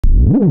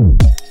You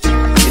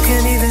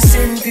can't even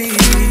sit in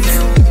peace,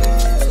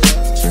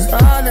 'cause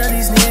all of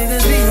these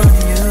niggas be on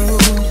you.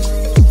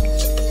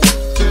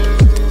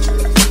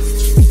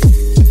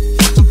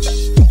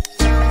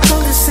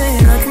 I'm just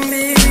saying I can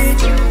be,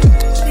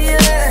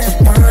 yeah,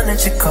 the one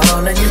that you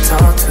call and you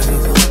talk to,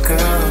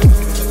 girl.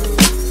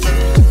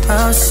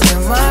 I'll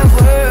share my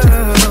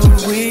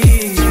world with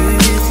you.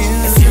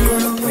 If you're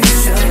gonna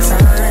waste your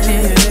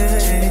time,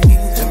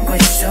 then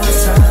waste your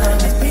time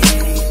with me.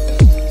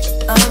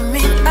 I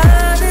mean,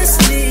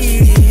 honestly,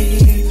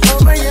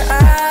 open your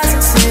eyes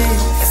and see.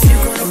 If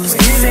you're gonna waste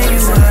your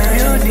time,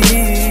 you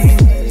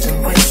need to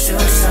waste your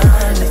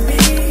time with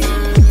me.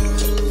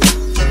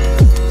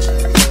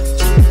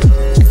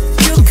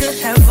 You could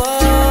have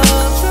all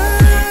the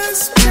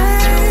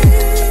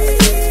space,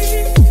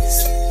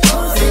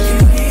 all that you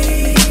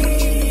need.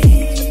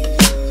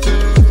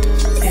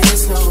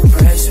 There's no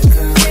pressure,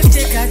 girl. If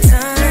you got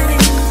time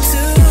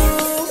to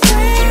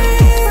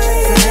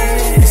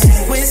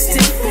waste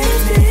it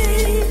with me.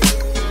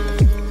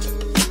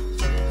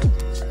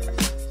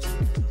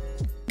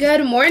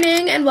 Good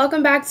morning and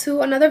welcome back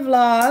to another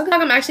vlog.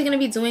 I'm actually going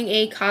to be doing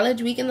a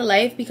college week in the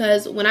life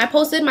because when I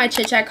posted my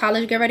chit chat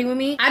college get ready with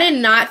me, I did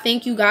not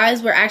think you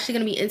guys were actually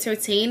going to be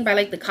entertained by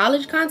like the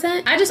college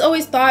content. I just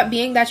always thought,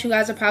 being that you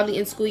guys are probably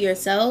in school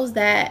yourselves,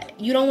 that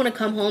you don't want to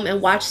come home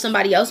and watch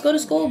somebody else go to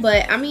school.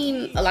 But I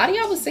mean, a lot of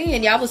y'all was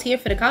saying y'all was here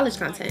for the college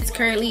content. It's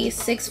currently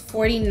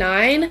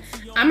 6:49.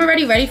 I'm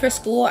already ready for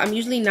school. I'm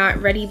usually not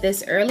ready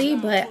this early,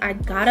 but I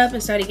got up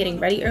and started getting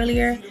ready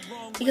earlier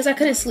because I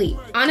couldn't sleep.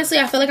 Honestly,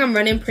 I feel like I'm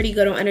running pretty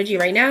good on energy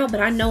right now, but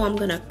I know I'm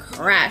gonna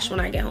crash when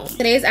I get home.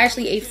 Today is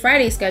actually a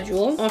Friday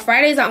schedule. On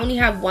Fridays, I only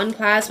have one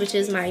class, which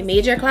is my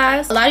major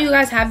class. A lot of you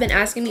guys have been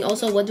asking me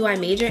also, what do I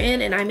major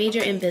in? And I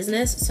major in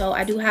business, so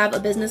I do have a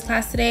business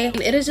class today. And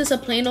it is just a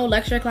plain old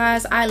lecture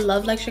class. I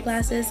love lecture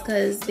classes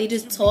because they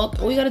just talk.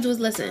 All you gotta do is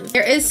listen.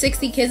 There is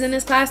 60 kids in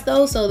this class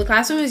though, so the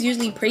classroom is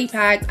usually pretty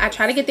packed. I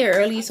try to get there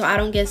early so I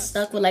don't get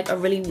stuck with like a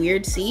really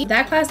weird seat.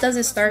 That class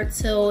doesn't start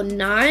till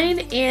 9,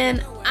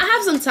 and I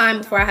have some time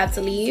before I have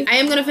to leave. I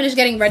am gonna finish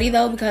getting ready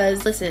though,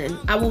 because listen,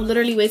 I will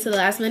literally wait till the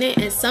last minute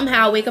and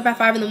somehow wake up at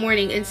 5 in the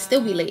morning and still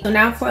be late. So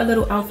now for a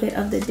little outfit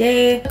of the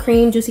day.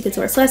 Cream Juicy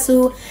Couture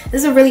sweatsuit.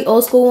 This is a really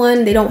old school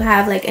one. They don't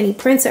have like any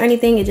prints or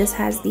anything. It just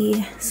has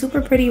the super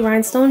pretty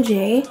rhinestone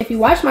J. If you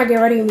watch my get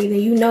ready with me,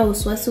 then you know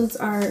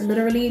sweatsuits are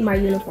literally my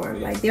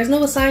uniform. Like there's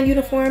no assigned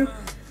uniform,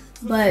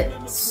 but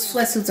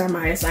sweatsuits are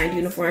my assigned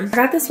uniform. I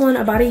got this one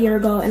about a year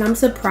ago and I'm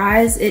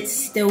surprised it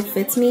still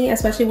fits me,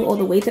 especially with all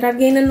the weight that I've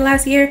gained in the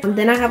last year.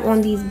 Then I have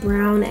on these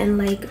brown and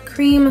like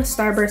cream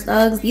Starburst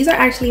Uggs. These are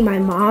actually my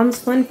mom's,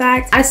 fun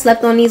fact. I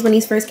slept on these when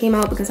these first came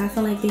out because I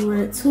felt like they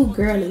were too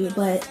girly,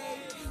 but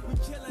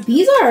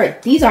these are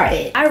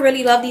it. I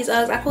really love these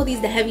Uggs. I call these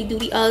the heavy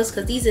duty Uggs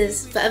because these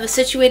is forever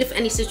situated for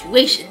any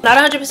situation. Not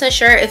 100%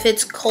 sure if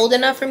it's cold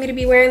enough for me to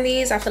be wearing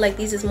these. I feel like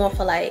these is more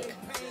for like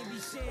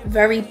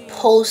very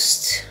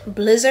post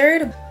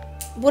blizzard.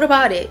 What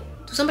about it?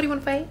 Do somebody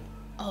want to fight?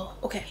 Oh,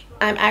 okay.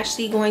 I'm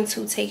actually going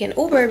to take an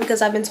Uber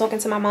because I've been talking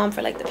to my mom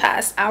for like the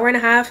past hour and a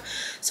half.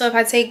 So if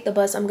I take the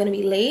bus, I'm gonna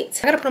be late.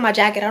 I gotta put on my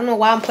jacket. I don't know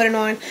why I'm putting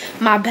on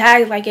my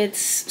bag like it's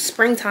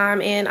springtime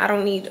and I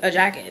don't need a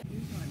jacket.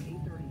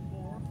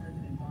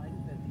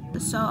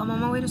 So I'm on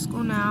my way to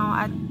school now.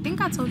 I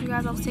think I told you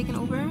guys I was taking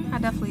Uber. I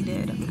definitely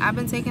did. I've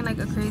been taking like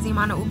a crazy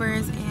amount of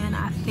Ubers and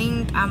I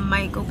think I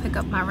might go pick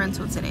up my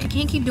rental today. I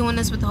can't keep doing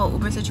this with the whole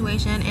Uber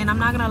situation, and I'm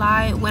not gonna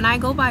lie, when I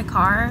go by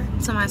car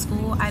to my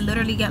school, I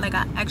literally get like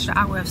an extra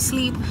hour of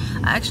sleep,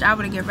 an extra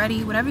hour to get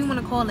ready, whatever you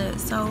want to call it.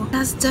 So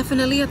that's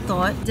definitely a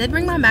thought. Did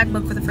bring my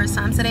MacBook for the first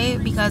time today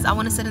because I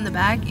want to sit in the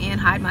back and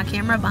hide my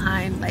camera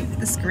behind like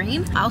the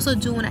screen. I also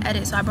do want to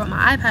edit, so I brought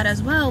my iPad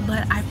as well,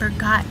 but I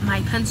forgot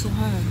my pencil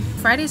home.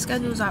 Friday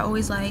schedules are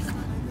always like,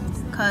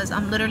 because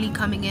I'm literally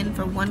coming in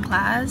for one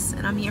class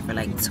and I'm here for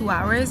like 2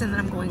 hours and then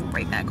I'm going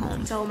right back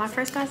home. So my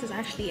first class is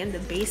actually in the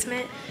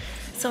basement,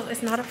 so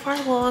it's not a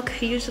far walk.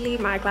 Usually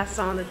my classes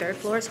are on the 3rd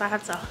floor, so I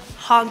have to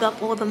hog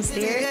up all them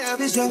stairs.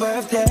 It's your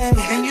birthday,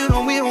 and you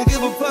know we don't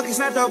give a fuck, it's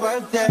not your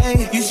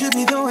birthday. You should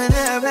be doing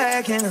that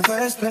back in the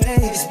first place.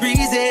 It's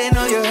breezy,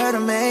 know you heard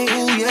of me.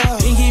 Ooh, yeah.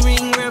 Pinky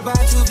ring, we're about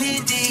to be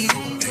deep.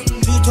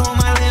 Two-tone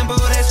my Lambo,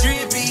 that's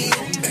drippy.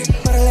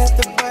 But I left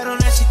the bite on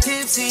that, she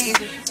tipsy.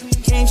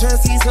 Can't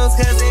trust these hoes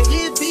cause they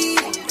hippie.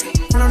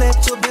 I know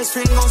that your best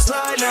friend gon'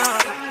 slide now.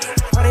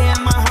 Party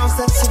in my house,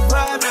 that's a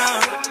vibe now.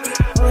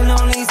 Rolling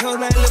on these hoes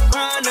like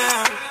LeBron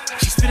now.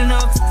 She spitting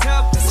off the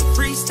top, that's a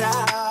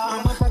freestyle.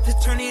 I'm about to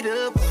turn it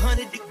up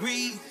 100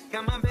 degrees.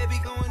 Got my baby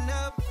going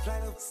up,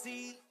 flight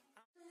overseas.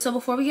 So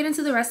before we get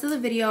into the rest of the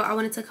video, I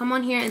wanted to come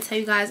on here and tell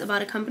you guys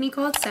about a company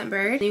called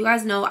Scentbird. You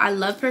guys know I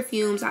love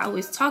perfumes. I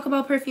always talk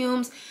about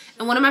perfumes.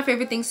 And one of my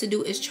favorite things to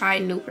do is try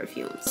new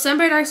perfumes.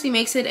 Scentbird actually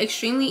makes it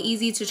extremely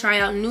easy to try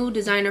out new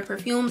designer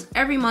perfumes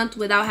every month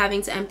without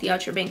having to empty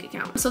out your bank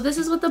account. So this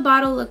is what the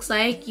bottle looks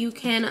like. You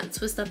can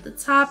twist up the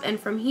top, and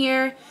from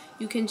here,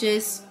 you can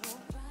just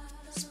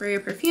spray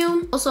your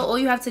perfume. Also, all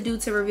you have to do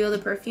to reveal the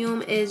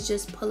perfume is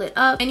just pull it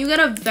up and you get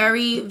a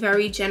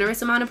very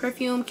generous amount of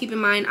perfume. Keep in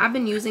mind, I've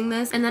been using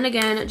this, and then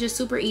again, just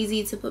super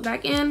easy to put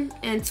back in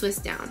and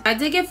twist down. I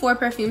did get 4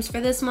 perfumes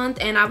for this month,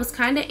 and I was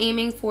kind of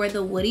aiming for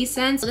the woody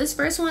scent. So this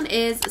first one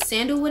is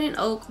Sandalwood and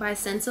Oak by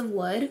Scents of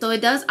Wood. So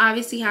it does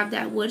obviously have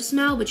that wood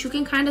smell, but you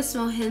can kind of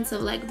smell hints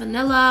of like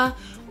vanilla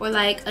or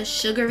like a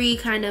sugary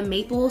kind of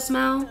maple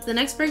smell. The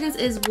next fragrance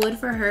is Wood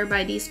for Her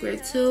by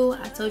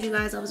DSQUARED². I told you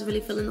guys I was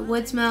really feeling the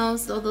wood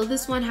smells. So although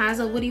this one has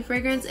a woody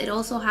fragrance, it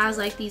also has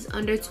like these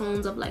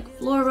undertones of like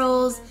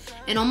florals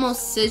and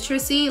almost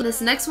citrusy. This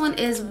next one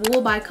is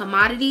Wool by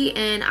Commodity,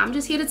 and I'm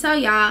just here to tell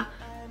y'all,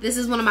 this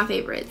is one of my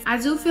favorites.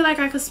 I do feel like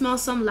I could smell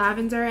some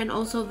lavender and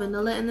also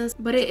vanilla in this,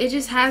 but it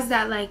just has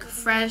that like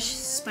fresh,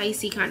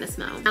 spicy kind of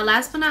smell. Now,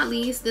 last but not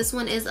least, this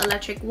one is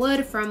Electric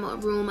Wood from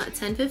room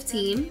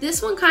 1015.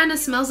 This one kind of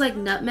smells like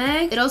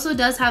nutmeg. It also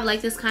does have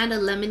like this kind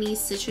of lemony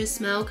citrus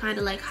smell, kind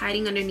of like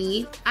hiding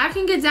underneath. I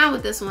can get down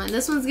with this one.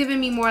 This one's giving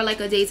me more like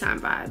a daytime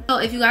vibe. So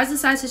if you guys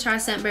decide to try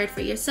Scentbird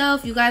for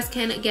yourself, you guys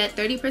can get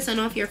 30%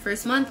 off your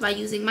first month by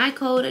using my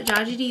code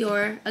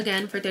JAJIDIOR,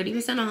 again for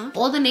 30% off.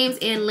 All the names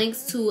and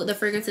links to the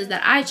fragrances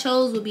that I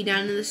chose will be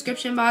down in the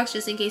description box,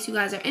 just in case you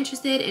guys are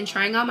interested in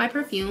trying out my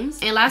perfumes.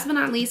 And last but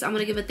not least, I'm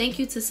going to give a thank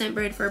you to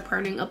Scentbird for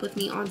partnering up with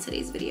me on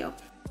today's video.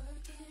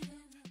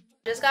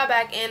 Just got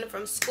back in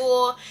from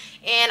school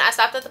and I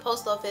stopped at the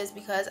post office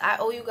because I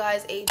owe you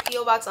guys a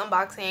PO box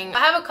unboxing. I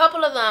have a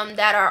couple of them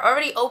that are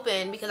already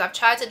open because I've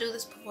tried to do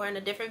this before in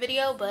a different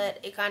video, but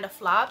it kind of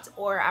flopped,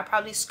 or I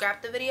probably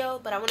scrapped the video,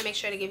 but I want to make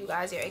sure to give you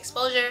guys your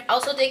exposure. I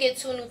also did get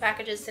 2 new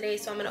packages today,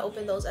 so I'm going to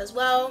open those as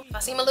well. If I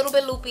seem a little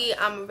bit loopy,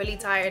 I'm really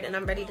tired and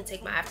I'm ready to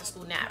take my after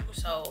school nap,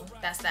 so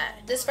that's that.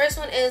 This first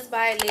one is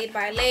by Laid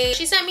by Lay.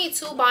 She sent me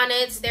 2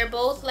 bonnets. They're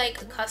both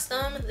like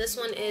custom. This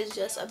one is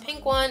just a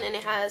pink one and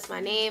it has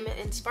my name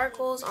and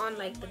sparkles on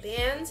like the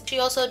bands. She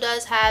also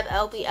does have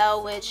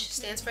LBL, which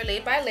stands for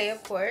Laid by Lay,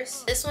 of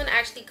course. This one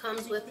actually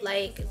comes with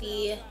like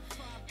the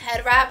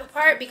head wrap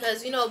part,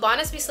 because you know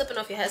bonnets be slipping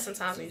off your head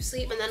sometimes when you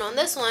sleep. And then on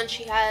this one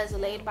she has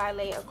Laid by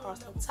Lay across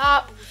the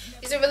top.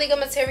 These are really good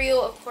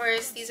material, of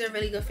course. These are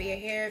really good for your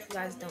hair. If you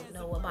guys don't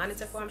know what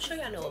bonnets are for, I'm sure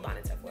y'all know what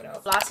bonnets are for though.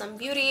 Blossom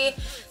Beauty.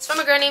 It's from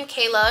a girl named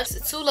Kayla.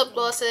 It's 2 lip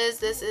glosses.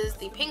 This is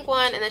the pink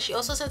one, and then she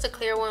also sent a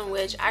clear one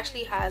which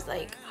actually has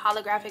like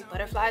holographic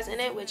butterflies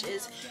in it, which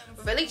is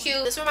really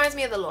cute. This reminds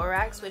me of the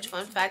Lorax, which,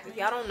 fun fact, if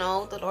y'all don't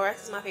know, the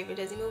Lorax is my favorite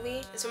Disney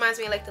movie. This reminds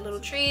me of like the little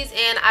trees,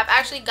 and I've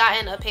actually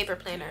gotten a paper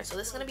planner, so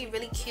this is gonna be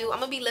really cute. I'm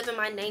gonna be living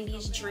my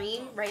 90s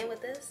dream writing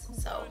with this,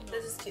 so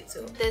this is cute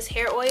too. This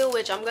hair oil,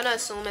 which I'm gonna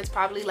assume it's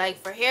probably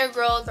like for hair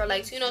growth or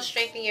like to, you know,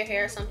 strengthen your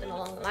hair, something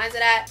along the lines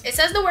of that. It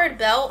says the word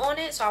Belle on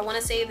it, so I want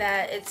to say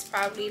that it's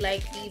probably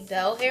like the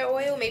Belle hair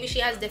oil. Maybe she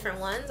has different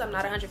ones, I'm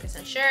not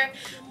 100% sure,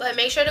 but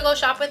make sure to go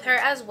shop with her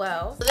as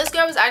well. So this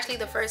girl was actually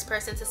the first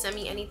person to send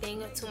me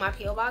anything to my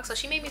PO box, so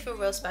she made me feel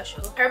real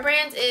special. Her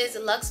brand is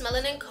Luxe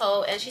Melanin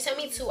Co, and she sent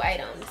me 2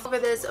 items. Over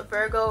this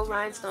Virgo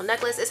rhinestone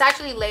necklace. It's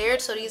actually layered,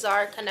 so these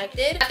are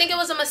connected. I think it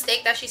was a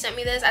mistake that she sent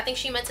me this. I think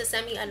she meant to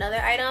send me another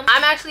item.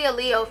 I'm actually a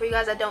Leo, for you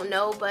guys that don't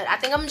know, but I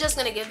think I'm just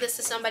gonna give this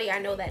to somebody I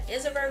know that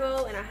is a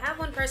Virgo, and I have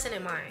one person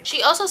in mind.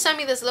 She also sent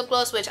me this lip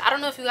gloss, which I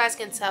don't know if you guys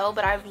can tell,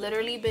 but I've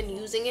literally been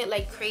using it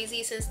like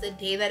crazy since the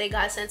day that it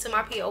got sent to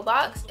my PO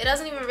box. It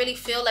doesn't even really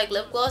feel like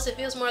lip gloss, it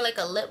feels more like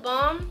a lip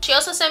balm. She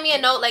also sent me a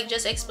note like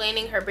just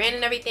explaining her brand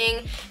and everything,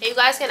 and you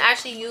guys can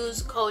actually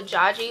use code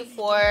JAJI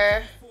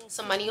for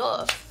some money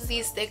off.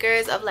 These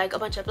stickers of like a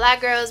bunch of black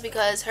girls,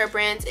 because her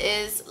brand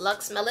is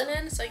Luxe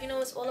Melanin, so you know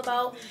it's all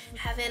about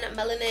having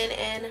melanin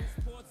and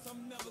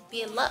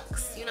being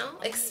luxe, you know,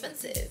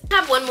 expensive. I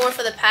have one more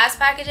for the past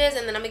packages,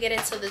 and then I'm gonna get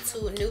into the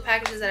 2 new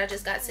packages that I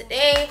just got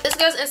today. This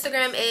girl's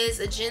Instagram is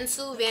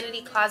Jinsu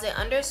Vanity Closet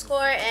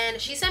 _, and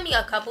she sent me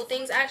a couple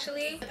things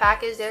actually. The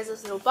package, there's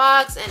this little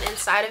box, and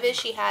inside of it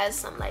she has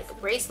some like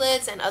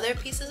bracelets and other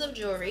pieces of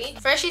jewelry.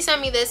 First, she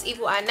sent me this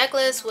Evil Eye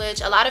necklace,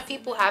 which a lot of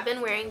people have been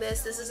wearing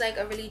this. This is like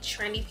a really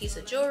trendy piece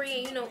of jewelry,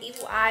 and you know,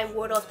 evil eye,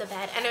 ward off the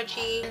bad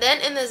energy. And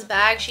then in this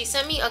bag she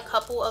sent me a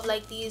couple of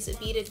like these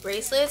beaded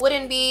bracelets,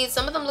 wooden beads.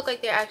 Some of them look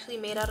like they're actually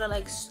made out of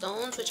like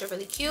stones, which are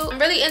really cute. I'm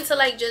really into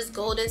like just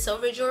gold and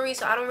silver jewelry,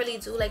 so I don't really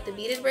do like the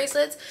beaded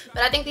bracelets,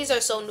 but I think these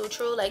are so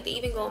neutral, like they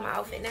even go in my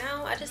outfit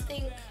now. I just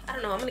think, I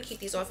don't know, I'm gonna keep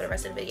these on for the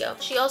rest of the video.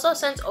 She also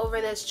sent over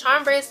this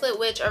charm bracelet,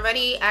 which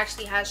already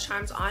actually has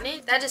charms on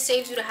it. That just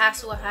saves you the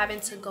hassle of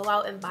having to go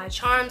out and buy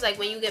charms. Like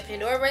when you get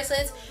Pandora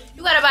bracelets,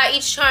 you gotta buy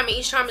each charm, and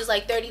each charm is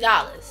like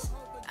 $30.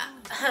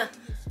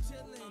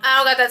 I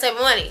don't got that type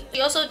of money.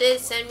 She also did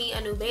send me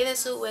a new bathing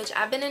suit, which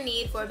I've been in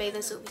need for a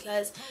bathing suit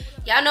because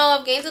y'all know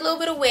I've gained a little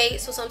bit of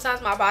weight, so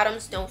sometimes my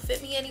bottoms don't fit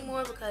me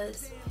anymore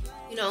because,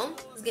 you know,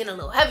 it's getting a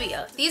little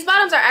heavier. These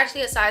bottoms are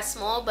actually a size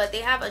small, but they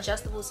have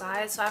adjustable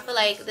size, so I feel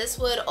like this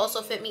would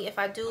also fit me if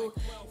I do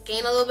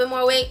gain a little bit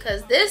more weight,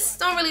 because this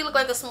don't really look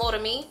like a small to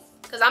me,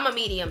 because I'm a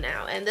medium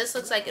now, and this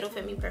looks like it'll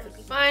fit me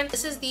perfectly fine.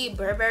 This is the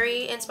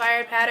Burberry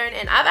inspired pattern,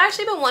 and I've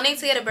actually been wanting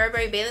to get a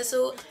Burberry bathing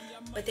suit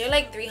but they're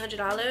like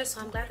 $300,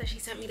 so I'm glad that she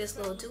sent me this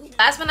little dupe.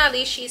 Last but not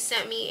least, she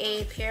sent me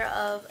a pair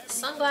of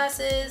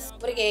sunglasses.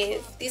 What it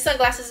gave? These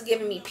sunglasses are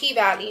giving me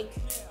P-Valley.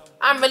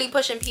 I'm really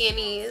pushing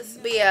P&Es,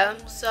 but yeah,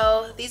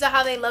 so these are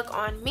how they look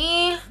on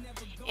me.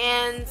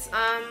 And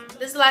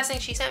this is the last thing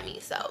she sent me.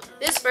 So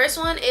this first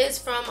one is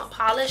from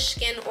Polished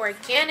Skin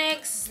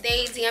Organics.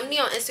 They DM'd me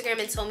on Instagram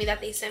and told me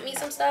that they sent me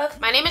some stuff.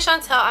 My name is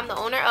Chantel. I'm the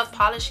owner of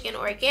Polished Skin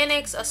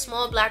Organics, a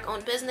small black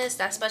owned business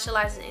that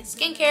specializes in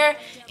skincare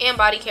and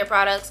body care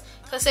products.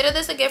 Consider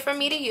this a gift from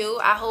me to you.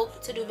 I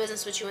hope to do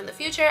business with you in the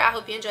future. I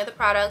hope you enjoy the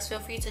products. Feel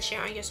free to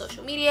share on your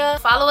social media.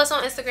 Follow us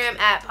on Instagram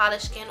at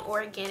Polished Skin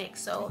Organics.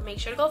 So make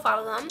sure to go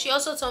follow them. She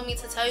also told me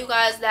to tell you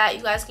guys that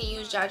you guys can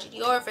use Jaji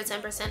Dior for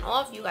 10%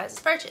 off you guys'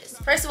 purchase.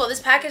 First of all, this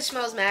package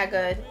smells mad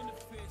good.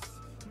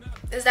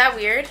 Is that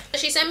weird?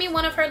 She sent me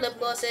one of her lip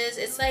glosses.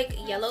 It's like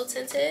yellow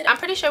tinted. I'm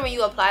pretty sure when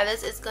you apply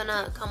this, it's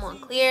gonna come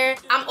on clear.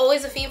 I'm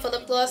always a fiend for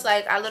lip gloss.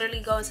 Like, I literally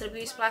go into the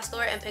beauty supply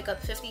store and pick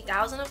up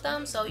 50,000 of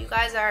them. So you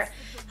guys are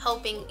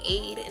helping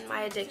aid in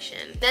my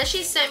addiction. Then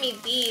she sent me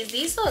these.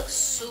 These look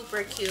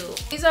super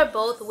cute. These are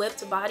both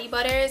whipped body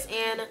butters,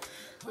 and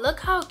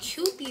look how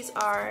cute these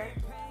are.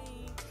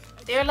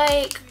 They're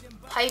like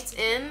piped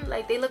in,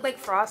 like they look like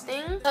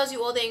frosting. It tells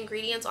you all the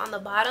ingredients on the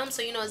bottom,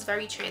 so you know it's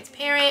very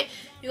transparent.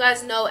 You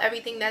guys know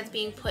everything that's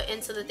being put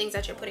into the things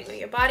that you're putting on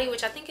your body,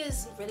 which I think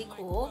is really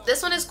cool.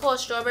 This one is called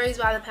Strawberries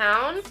by the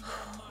Pound.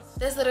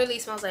 This literally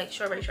smells like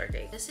strawberry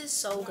shortcake. This is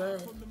so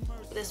good.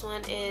 This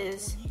one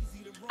is,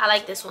 I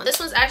like this one. This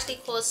one's actually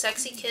called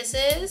Sexy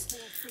Kisses.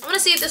 I want to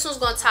see if this one's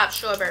gonna top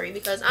strawberry,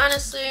 because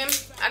honestly,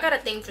 I got a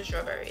thing for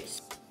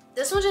strawberries.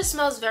 This one just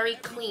smells very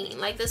clean.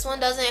 Like, this one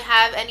doesn't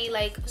have any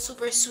like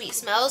super sweet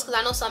smells, because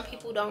I know some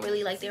people don't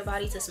really like their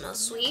body to smell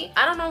sweet.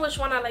 I don't know which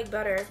one I like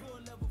better.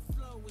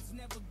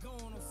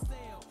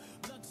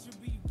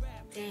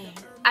 Dang.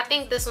 I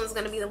think this one's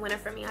gonna be the winner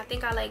for me. I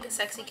think I like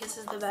Sexy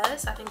Kisses the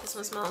best. I think this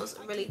one smells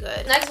really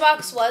good. Next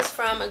box was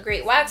from a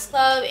Great Wax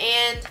Club,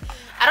 and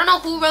I don't know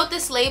who wrote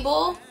this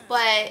label,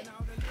 but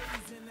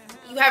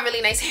you have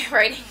really nice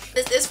handwriting.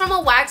 This is from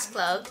a wax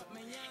club,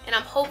 and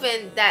I'm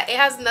hoping that it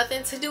has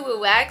nothing to do with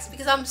wax,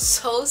 because I'm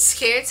so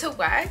scared to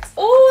wax.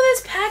 Oh,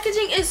 this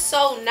packaging is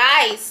so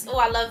nice. Oh,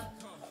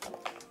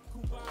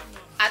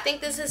 I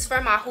think this is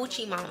for my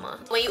hoochie mama.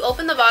 When you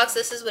open the box,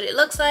 this is what it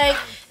looks like.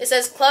 It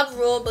says Club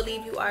Rule,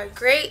 believe you are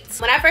great.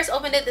 When I first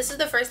opened it, this is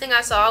the first thing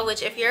I saw,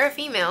 which if you're a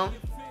female,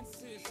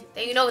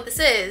 then you know what this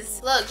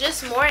is. Look,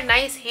 just more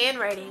nice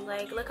handwriting.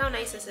 Like, look how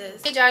nice this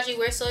is. Hey Jaji,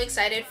 we're so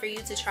excited for you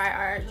to try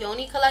our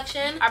Yoni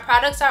collection. Our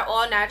products are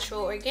all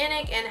natural,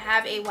 organic, and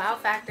have a wow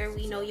factor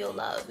we know you'll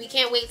love. We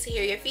can't wait to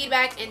hear your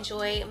feedback.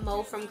 Enjoy,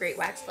 Mo from Great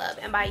Wax Club.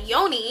 And by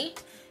Yoni,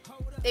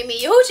 they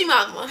mean your hoochie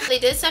mama. They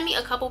did send me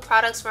a couple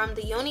products from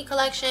the Yoni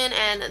collection,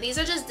 and these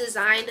are just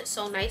designed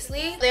so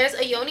nicely. There's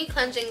a Yoni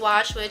cleansing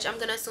wash, which I'm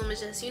gonna assume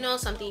is just, you know,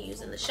 something you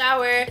use in the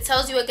shower. It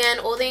tells you again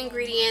all the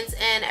ingredients,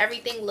 and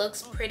everything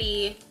looks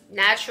pretty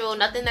natural,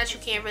 nothing that you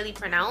can't really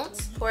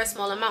pronounce. Pour a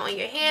small amount on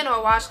your hand or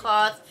a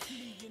washcloth,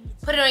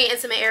 put it on your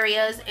intimate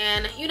areas,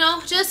 and you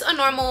know, just a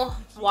normal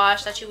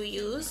wash that you would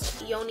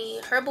use. Yoni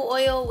herbal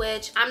oil,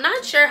 which I'm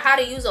not sure how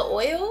to use an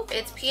oil.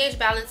 It's pH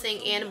balancing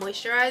and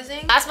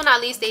moisturizing. Last but not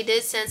least, they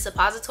did send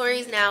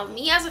suppositories. Now,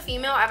 me as a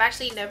female, I've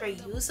actually never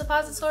used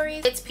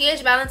suppositories. It's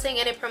pH balancing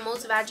and it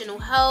promotes vaginal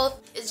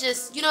health. It's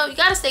just, you know, you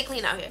gotta stay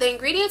clean out here. The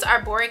ingredients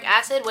are boric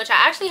acid, which I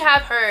actually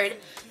have heard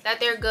that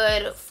they're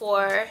good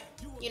for,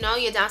 you know,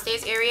 your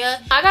downstairs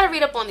area. I gotta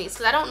read up on these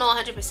because I don't know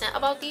 100%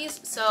 about these,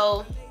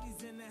 so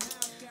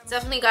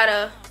definitely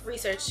gotta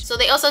research. So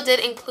they also did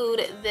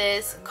include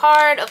this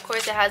card. Of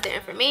course, it has their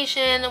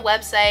information,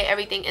 website,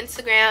 everything,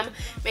 Instagram.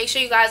 Make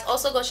sure you guys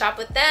also go shop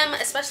with them,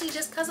 especially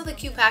just because of the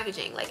cute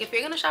packaging. Like, if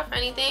you're gonna shop for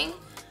anything,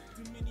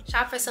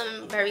 shop for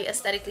some very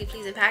aesthetically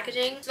pleasing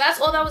packaging. So that's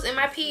all that was in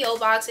my PO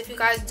box. If you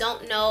guys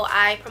don't know,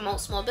 I promote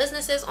small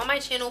businesses on my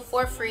channel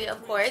for free,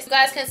 of course. You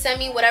guys can send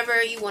me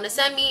whatever you want to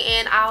send me,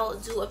 and I'll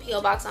do a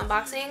PO box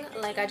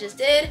unboxing like I just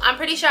did. I'm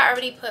pretty sure I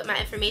already put my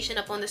information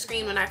up on the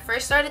screen when I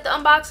first started the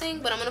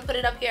unboxing, but I'm gonna put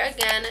it up here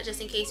again just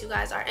in case you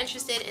guys are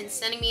interested in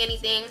sending me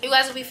anything. You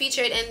guys will be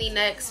featured in the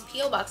next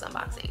PO box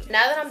unboxing.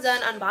 Now that I'm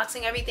done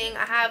unboxing everything,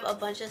 I have a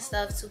bunch of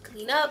stuff to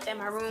clean up, and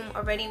my room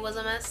already was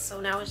a mess, so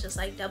now it's just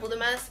like double the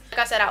mess. Like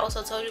I said, I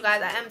also told you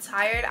guys I am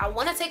tired. I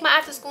want to take my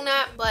after school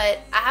nap, but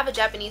I have a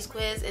Japanese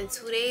quiz in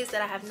 2 days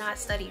that I have not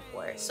studied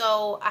for,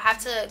 so I have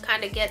to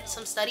kind of get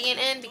some studying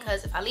in,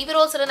 because if I leave it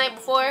all to the night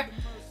before,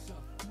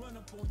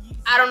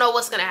 I don't know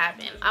what's gonna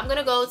happen. I'm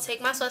gonna go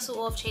take my sweatsuit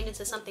off, change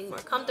into something more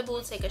comfortable,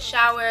 take a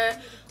shower,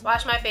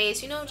 wash my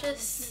face, you know,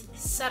 just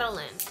settle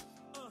in.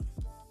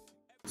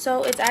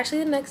 So it's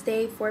actually the next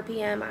day, 4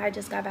 p.m. I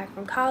just got back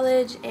from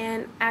college,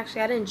 and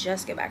actually I didn't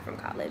just get back from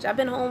college. I've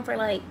been home for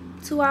like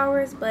 2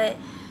 hours, but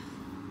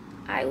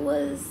I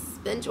was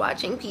binge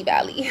watching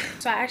P-Valley.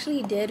 So I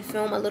actually did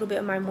film a little bit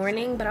of my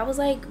morning, but I was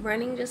like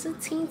running just a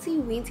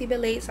teensy weensy bit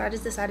late, so I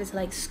just decided to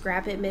like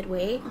scrap it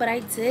midway. But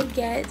I did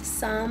get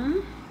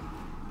some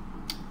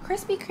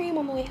Krispy Kreme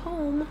on the way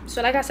home.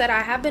 So like I said, I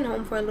have been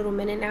home for a little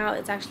minute now.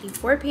 It's actually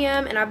 4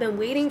 p.m. and I've been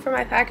waiting for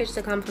my package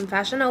to come from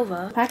Fashion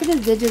Nova.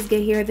 Packages did just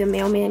get here. The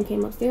mailman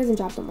came upstairs and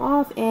dropped them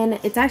off, and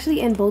it's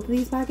actually in both of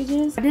these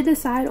packages. I did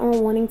decide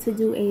on wanting to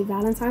do a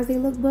Valentine's Day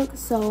lookbook,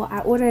 so I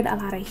ordered a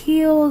lot of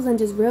heels and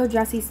just real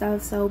dressy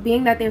stuff. So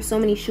being that there's so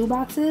many shoe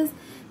boxes,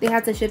 they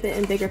had to ship it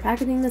in bigger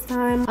packaging this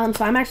time.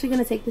 So I'm actually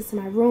gonna take this to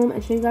my room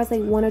and show you guys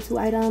like 1 or 2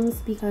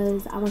 items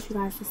because I want you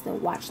guys to still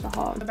watch the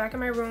haul. Back in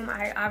my room,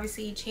 I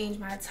obviously changed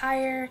my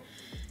attire.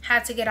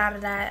 Had to get out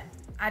of that.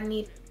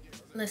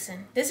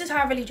 Listen, this is how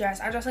I really dress.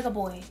 I dress like a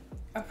boy,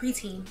 a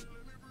preteen,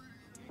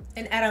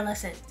 an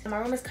adolescent. My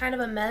room is kind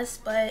of a mess,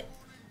 but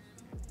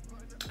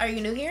are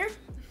you new here?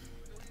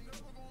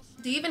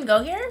 Do you even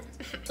go here?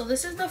 So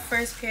this is the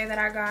first pair that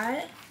I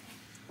got.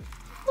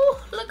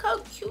 Oh, look how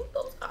cute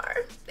those are.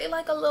 They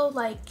like a little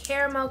like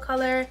caramel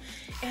color.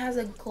 It has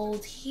a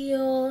gold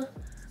heel.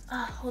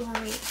 Hold on,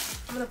 wait.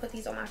 I'm gonna put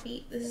these on my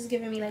feet. This is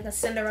giving me like a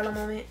Cinderella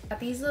moment.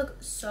 These look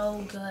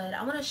so good.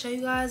 I want to show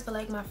you guys, but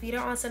like my feet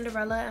are on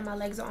Cinderella and my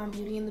legs are on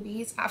Beauty and the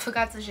Beast. I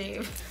forgot to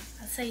shave.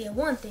 I'll tell you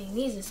one thing,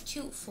 these is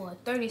cute for a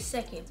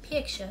 30-second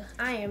picture.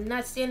 I am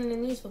not standing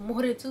in these for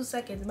more than 2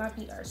 seconds. My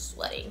feet are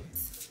sweating.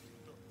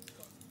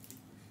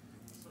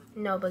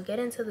 No, but get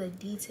into the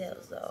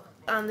details though.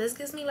 This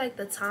gives me like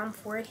the Tom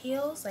Ford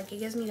heels. Like it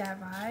gives me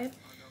that vibe.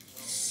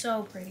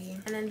 So pretty.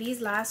 And then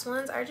these last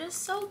ones are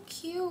just so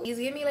cute. These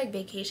give me like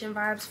vacation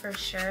vibes for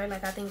sure.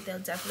 Like I think they'll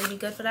definitely be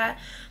good for that.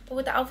 But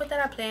with the outfit that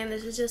I planned,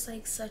 this is just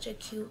like such a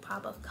cute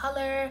pop of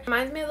color.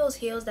 Reminds me of those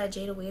heels that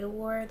Jada Waiter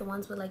wore, the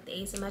ones with like the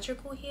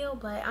asymmetrical heel,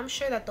 but I'm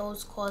sure that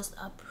those cost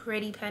a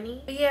pretty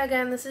penny. But yeah,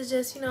 again, this is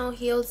just, you know,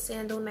 heeled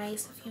sandal,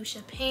 nice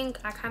fuchsia pink.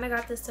 I kind of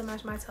got this to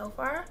match my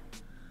Telfar.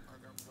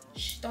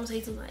 Shh, don't say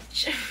too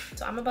much.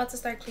 So I'm about to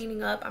start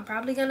cleaning up. I'm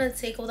probably gonna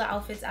take all the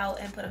outfits out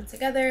and put them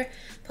together,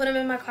 put them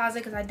in my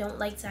closet because I don't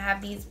like to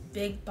have these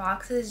big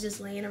boxes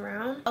just laying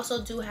around. I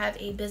also do have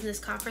a business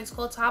conference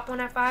call top on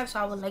at 5, so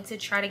I would like to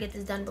try to get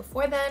this done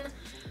before then,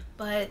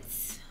 but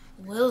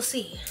we'll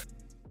see.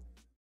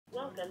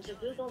 Welcome to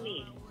Google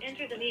Meet.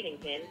 Enter the meeting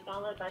pin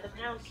followed by the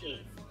pound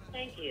key.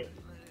 Thank you.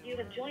 You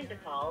have joined the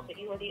call, but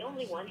you are the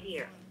only one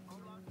here.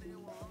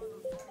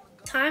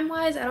 Time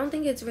wise, I don't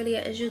think it's really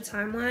an issue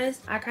time wise.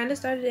 I kind of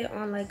started it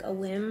on like a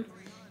whim.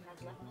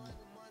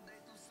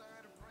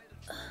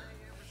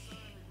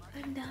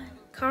 I'm done.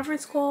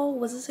 Conference call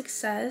was a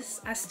success.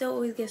 I still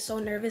always get so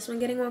nervous when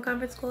getting on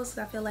conference calls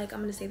because I feel like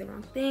I'm gonna say the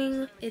wrong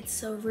thing.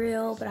 It's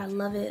surreal, but I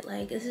love it.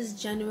 Like this is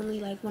genuinely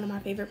like one of my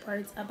favorite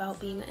parts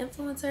about being an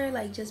influencer.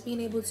 Like just being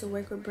able to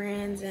work with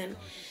brands and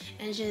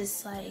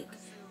just like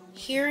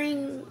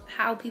hearing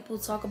how people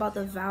talk about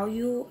the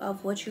value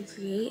of what you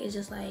create is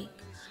just like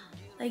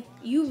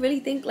you really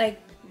think like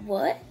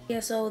what?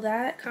 Yeah, so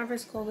that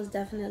conference call was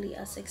definitely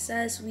a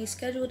success. We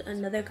scheduled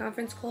another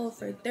conference call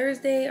for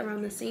Thursday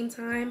around the same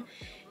time,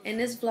 and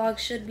this vlog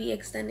should be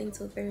extending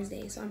till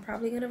Thursday, so I'm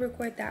probably gonna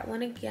record that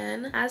one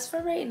again. As for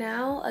right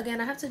now,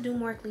 again, I have to do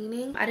more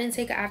cleaning. I didn't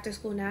take an after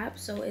school nap,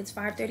 so it's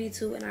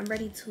 5:32 and I'm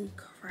ready to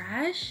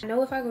crash. I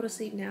know if I go to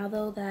sleep now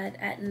though that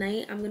at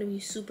night I'm gonna be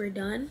super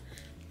done,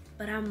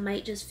 but I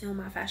might just film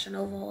my Fashion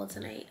Nova haul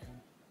tonight.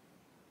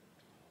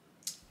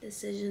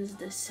 Decisions.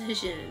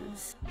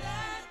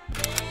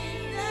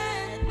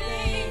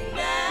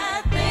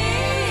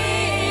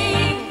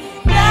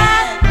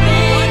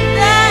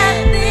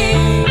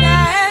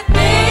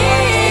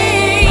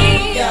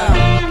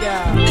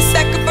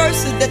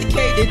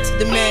 Dedicated to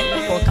the man,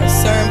 more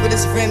concerned with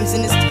his rims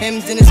and his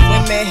Timbs and his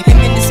women.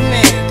 Him and this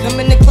man, come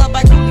in the club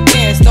like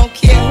hooligans. Don't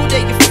care who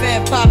they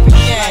defend, pop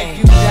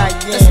again.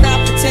 Let's not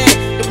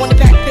pretend. The one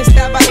that pack pissed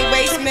out by the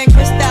waistman,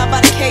 crissed out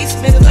by the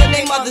casement. The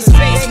name mother's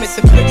basement,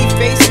 the pretty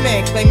face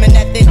man, claiming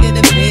that they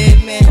did a bid,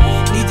 man.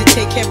 Need to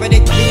take care of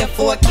their 3 and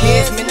 4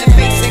 kids. Man, the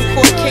face in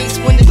court case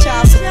when the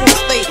child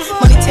support's late.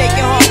 Money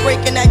taking,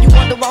 heartbreaking, now you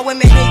wonder why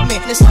women hate men.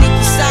 The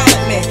sneaky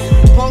silent man,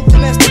 punk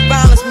domestic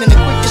violence man, the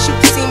quick to shoot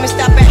the semen,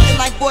 stop acting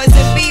like boys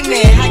and be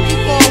men. How you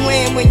gon'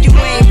 win when you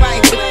ain't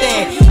right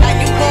within? How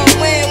you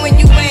gon' win when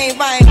you ain't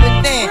right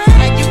within?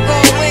 How you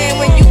gon' win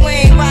when you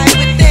ain't right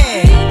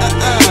within?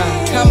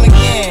 Come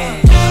again.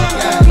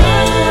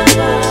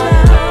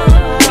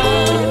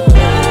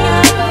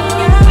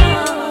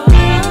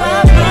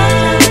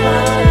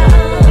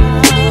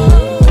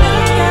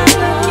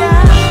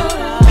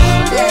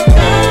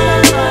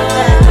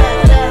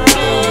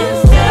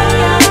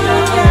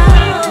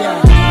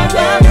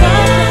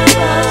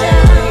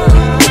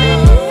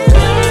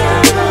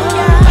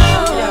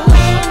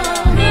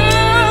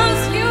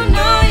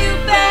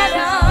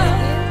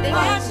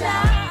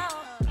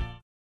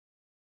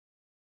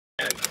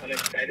 I'm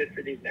excited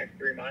for these next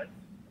 3 months.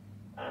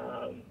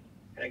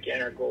 And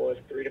again, our goal is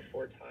 3 to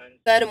 4 times.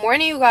 Good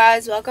morning, you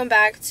guys. Welcome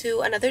back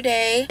to another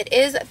day. It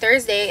is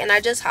Thursday and I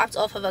just hopped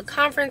off of a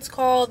conference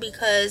call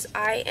because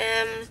I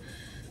am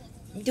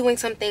doing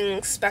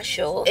something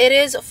special. It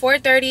is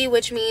 4:30,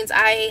 which means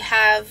I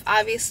have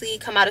obviously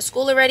come out of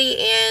school already,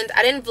 and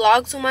I didn't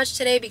vlog too much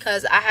today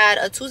because I had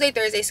a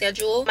Tuesday-Thursday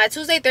schedule. My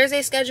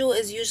Tuesday-Thursday schedule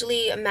is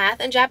usually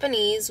math and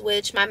Japanese,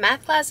 which my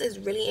math class is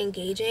really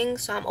engaging,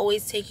 so I'm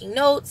always taking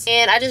notes,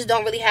 and I just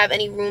don't really have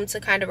any room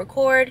to kind of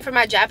record. For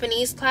my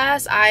Japanese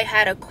class, I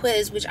had a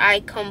quiz which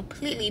I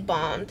completely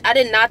bombed. I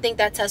did not think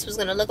that test was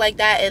gonna look like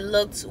that. It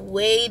looked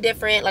way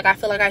different. Like, I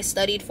feel like I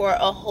studied for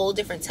a whole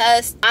different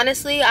test.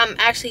 Honestly, I'm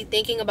actually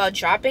thinking about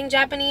dropping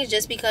Japanese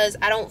just because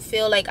I don't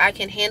feel like I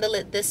can handle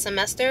it this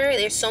semester.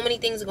 There's so many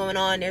things going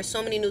on. There's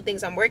so many new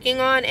things I'm working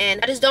on, and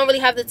I just don't really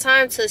have the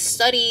time to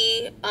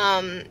study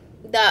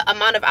the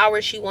amount of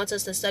hours she wants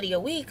us to study a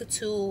week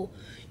to,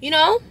 you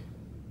know,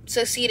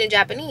 succeed in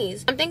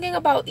Japanese. I'm thinking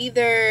about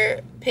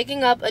either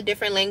picking up a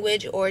different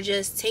language or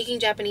just taking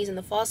Japanese in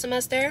the fall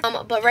semester.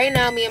 But right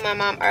now, me and my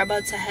mom are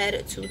about to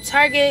head to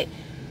Target.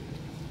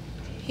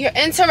 You're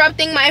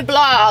interrupting my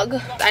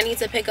vlog. I need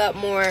to pick up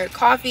more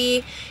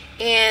coffee,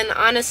 and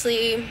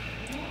honestly,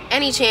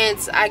 any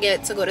chance I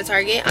get to go to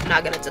Target, I'm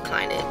not gonna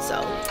decline it.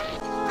 So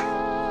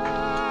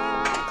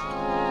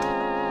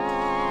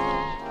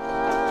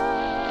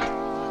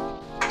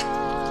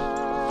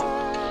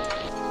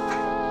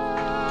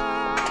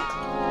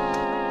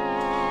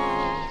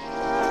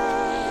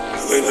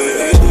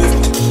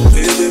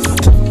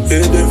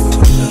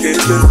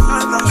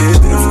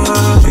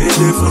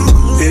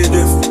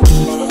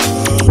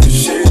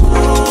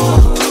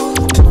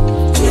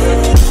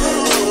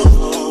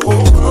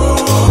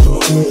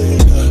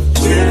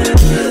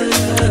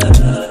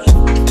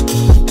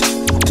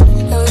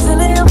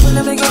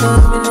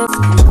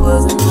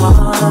wasn't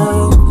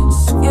mine.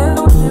 Scared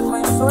of it,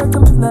 my sword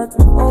comes back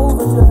to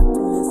overdrive.